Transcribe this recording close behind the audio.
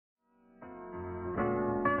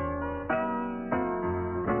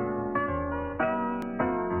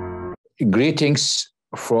Greetings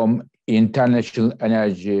from International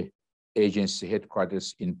Energy Agency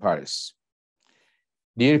headquarters in Paris.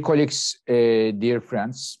 Dear colleagues, dear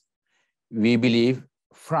friends, we believe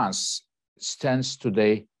France stands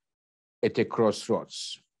today at a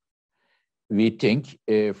crossroads. We think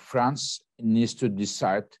France needs to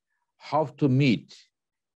decide how to meet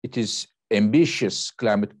its ambitious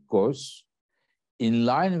climate goals in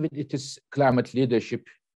line with its climate leadership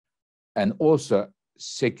and also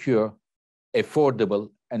secure affordable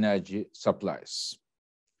energy supplies.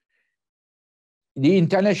 The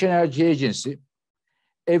International Energy Agency,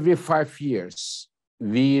 every 5 years,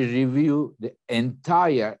 we review the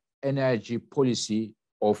entire energy policy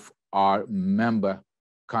of our member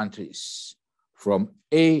countries from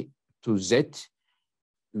A to Z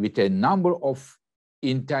with a number of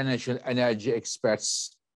international energy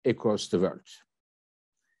experts across the world.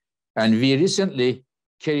 And we recently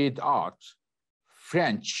carried out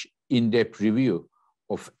French in-depth review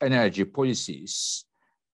of energy policies,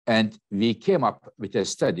 and we came up with a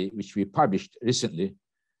study which we published recently.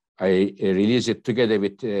 I released it together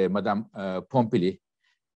with Madame Pompili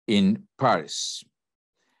in Paris.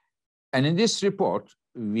 And in this report,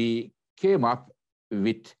 we came up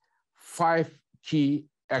with 5 key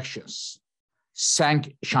actions,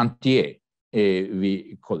 5 chantiers,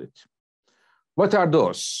 we call it. What are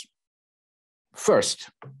those? First,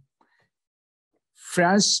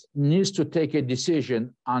 France needs to take a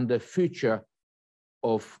decision on the future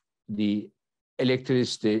of the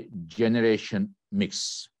electricity generation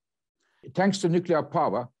mix. Thanks to nuclear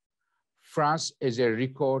power, France has a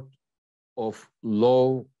record of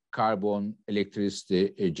low carbon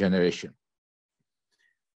electricity generation.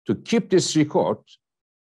 To keep this record,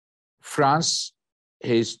 France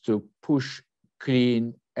has to push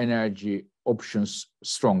clean energy options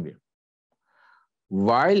strongly.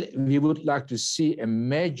 While we would like to see a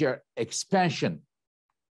major expansion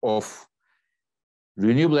of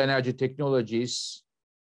renewable energy technologies,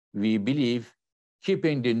 we believe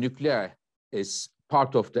keeping the nuclear as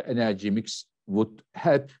part of the energy mix would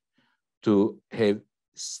help to have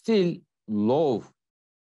still low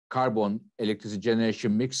carbon electricity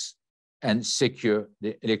generation mix and secure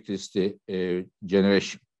the electricity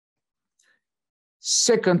generation.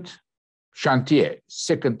 Second chantier,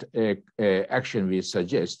 second action we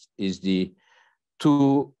suggest is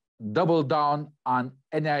to double down on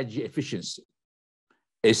energy efficiency,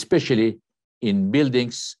 especially in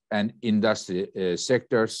buildings and industry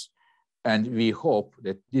sectors, and we hope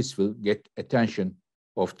that this will get attention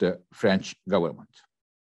of the French government.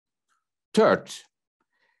 Third,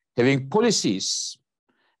 having policies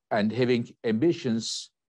and having ambitions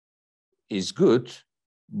is good,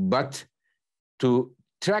 but to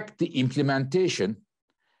track the implementation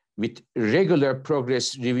with regular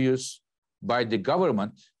progress reviews by the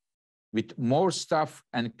government with more staff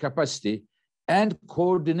and capacity and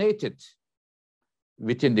coordinated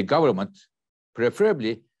within the government,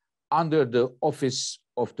 preferably under the office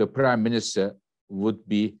of the Prime Minister, would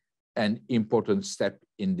be an important step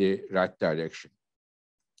in the right direction.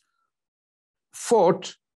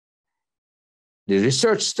 Fourth, the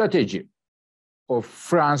research strategy of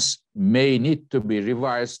France may need to be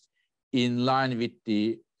revised in line with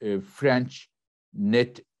the French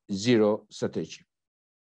net zero strategy.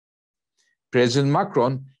 President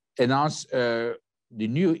Macron announced the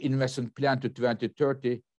new investment plan to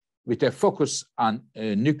 2030 with a focus on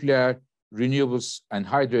nuclear, renewables, and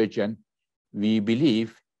hydrogen. We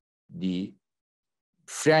believe the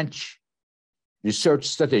French research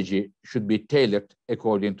strategy should be tailored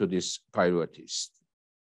according to these priorities.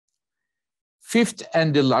 Fifth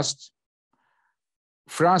and the last,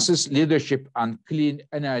 France's leadership on clean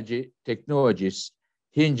energy technologies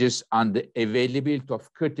hinges on the availability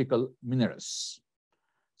of critical minerals,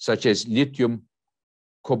 such as lithium,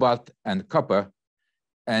 cobalt, and copper.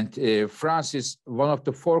 And France is one of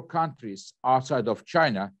the 4 countries outside of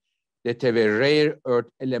China that have a rare earth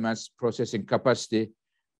elements processing capacity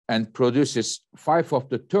and produces 5 of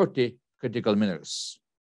the 30 critical minerals.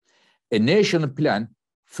 A national plan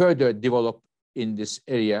further developed in this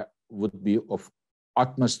area would be of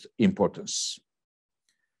utmost importance.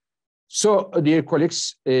 So, dear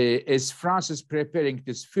colleagues, as France is preparing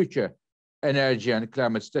this future energy and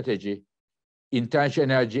climate strategy, International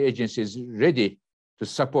Energy Agency is ready to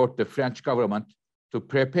support the French government to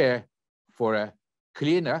prepare for a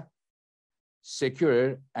cleaner,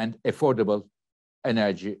 secure, and affordable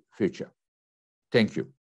energy future. Thank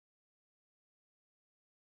you.